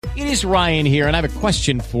It is Ryan here, and I have a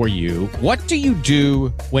question for you. What do you do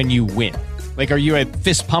when you win? Like, are you a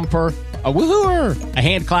fist pumper, a woohooer, a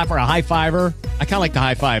hand clapper, a high fiver? I kind of like the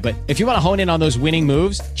high five, but if you want to hone in on those winning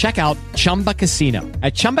moves, check out Chumba Casino.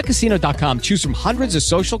 At ChumbaCasino.com, choose from hundreds of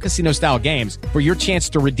social casino-style games for your chance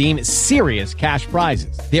to redeem serious cash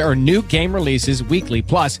prizes. There are new game releases weekly,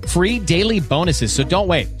 plus free daily bonuses, so don't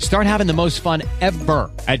wait. Start having the most fun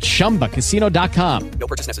ever at ChumbaCasino.com. No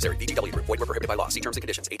purchase necessary. VGW Group. Void where prohibited by law. See terms and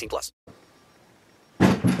conditions. 18+.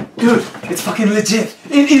 Dude, it's fucking legit.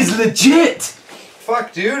 It is legit.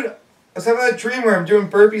 Fuck, dude. I was having that dream where I'm doing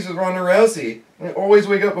burpees with Ronda Rousey. I always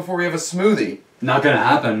wake up before we have a smoothie. Not gonna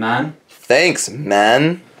happen, man. Thanks,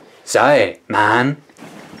 man. Sorry, man.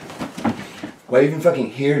 Why are you even fucking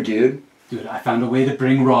here, dude? Dude, I found a way to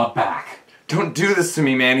bring Rob back. Don't do this to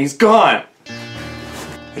me, man. He's gone.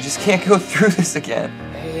 I just can't go through this again.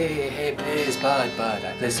 Hey, please, bud.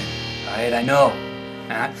 Listen, alright, I know.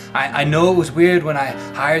 I know it was weird when I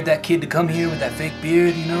hired that kid to come here with that fake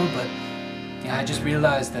beard, you know, but yeah, I just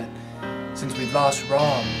realized that since we've lost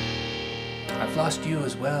Rob, I've lost you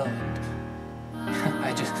as well. And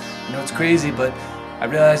I know it's crazy, but I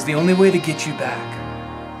realized the only way to get you back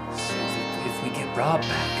is if we get Rob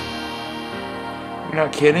back. You're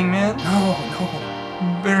not kidding, man? No. You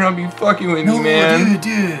better not be fucking with me, man. No,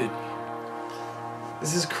 dude.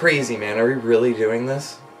 This is crazy, man. Are we really doing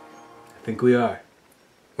this? I think we are.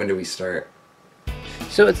 When do we start?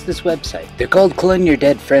 So it's this website. They're called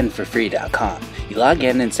cloneyourdeadfriendforfree.com. You log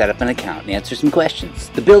in and set up an account and answer some questions.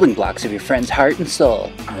 The building blocks of your friend's heart and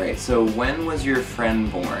soul. Alright, so when was your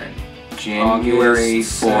friend born? January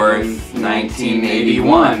 4th,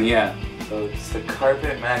 1981. Yeah. So it's the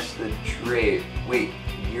carpet matched the drape. Wait,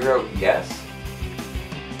 you wrote yes?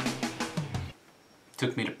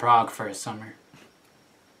 Took me to Prague for a summer.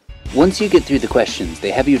 Once you get through the questions,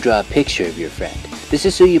 they have you draw a picture of your friend. This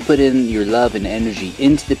is so you put in your love and energy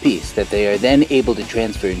into the piece that they are then able to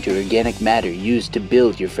transfer into organic matter used to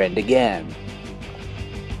build your friend again.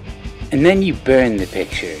 And then you burn the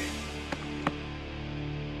picture.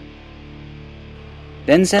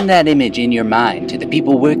 Then send that image in your mind to the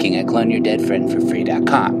people working at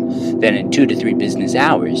cloneyourdeadfriendforfree.com. Then in 2 to 3 business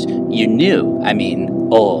hours, your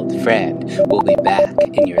old friend will be back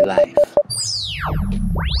in your life.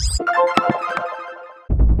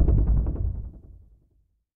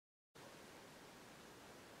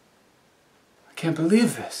 I can't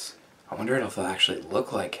believe this. I wonder if they'll actually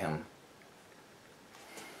look like him.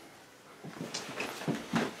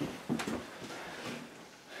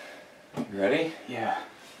 You ready? Yeah.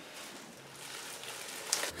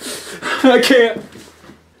 I can't.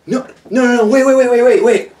 No,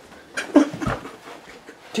 wait.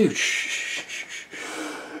 Dude, shh.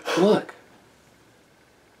 Look.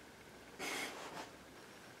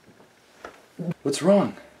 What's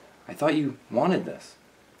wrong? I thought you wanted this.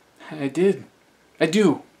 I did. I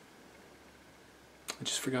do. I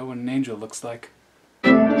just forgot what an angel looks like.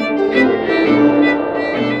 Alright,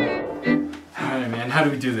 man, how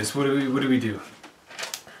do we do this? What do we do?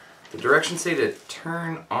 The directions say to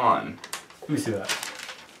turn on. Let me see that.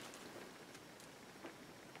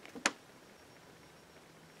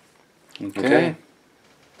 Okay.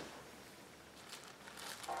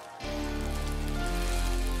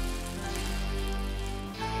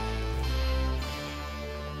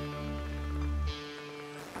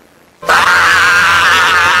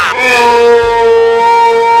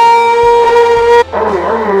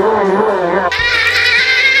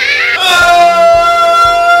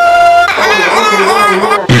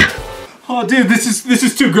 Oh, dude, this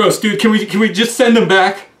is too gross, dude. Can we just send them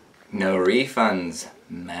back? No refunds,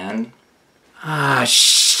 man. Ah,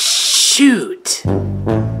 shoot!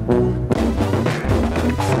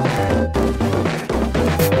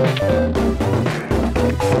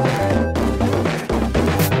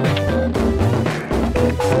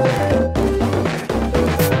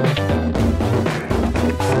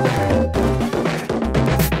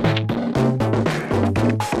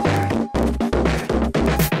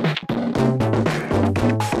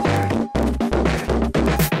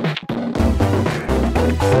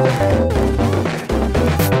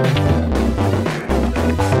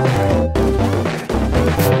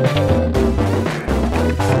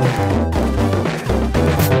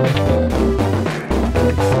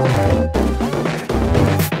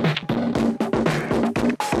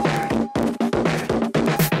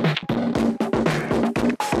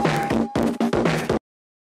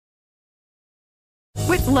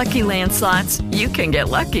 With Lucky Land Slots, you can get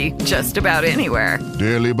lucky just about anywhere.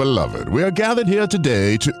 Dearly beloved, we are gathered here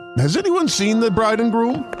today to... Has anyone seen the bride and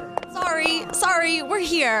groom? Sorry, we're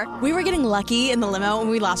here. We were getting lucky in the limo and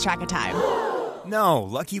we lost track of time. No,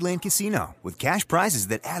 Lucky Land Casino, with cash prizes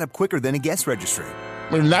that add up quicker than a guest registry.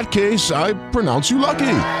 In that case, I pronounce you lucky.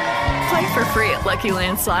 Play for free at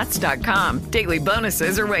LuckyLandSlots.com. Daily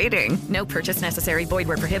bonuses are waiting. No purchase necessary. Void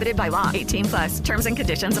where prohibited by law. 18+. Terms and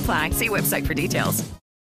conditions apply. See website for details.